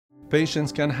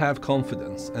Patients can have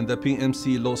confidence in the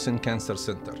PMC Lawson Cancer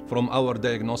Center, from our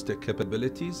diagnostic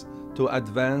capabilities to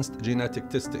advanced genetic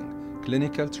testing,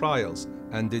 clinical trials,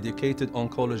 and dedicated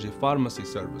oncology pharmacy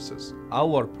services.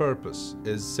 Our purpose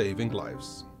is saving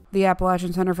lives. The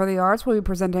Appalachian Center for the Arts will be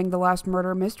presenting the last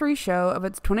murder mystery show of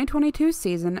its 2022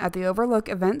 season at the Overlook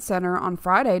Event Center on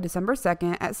Friday, December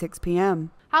 2nd at 6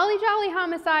 p.m. Holly Jolly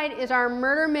Homicide is our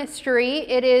murder mystery.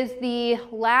 It is the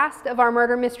last of our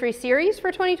murder mystery series for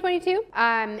 2022.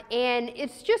 And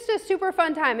it's just a super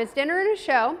fun time. It's dinner and a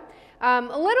show. A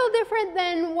little different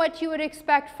than what you would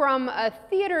expect from a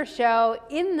theater show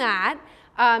in that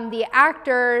the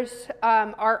actors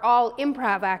are all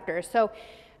improv actors. So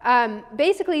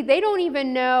basically, they don't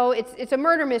even know, it's a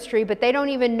murder mystery, but they don't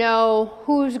even know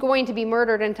who's going to be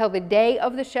murdered until the day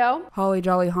of the show. Holly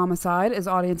Jolly Homicide is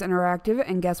audience interactive,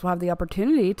 and guests will have the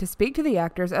opportunity to speak to the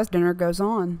actors as dinner goes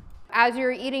on. As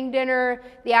you're eating dinner,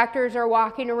 the actors are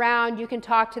walking around, you can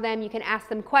talk to them, you can ask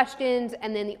them questions,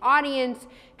 and then the audience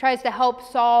tries to help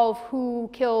solve who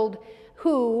killed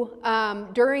who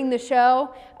during the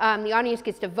show. The audience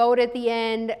gets to vote at the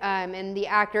end, and the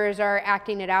actors are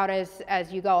acting it out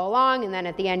as you go along, and then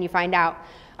at the end you find out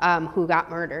who got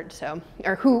murdered,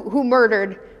 or who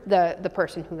murdered the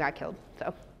person who got killed.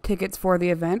 So. Tickets for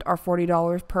the event are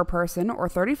 $40 per person or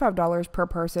 $35 per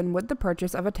person with the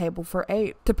purchase of a table for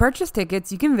 8. To purchase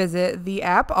tickets, you can visit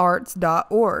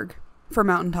theapparts.org. For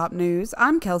Mountaintop News,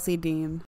 I'm Kelsey Dean.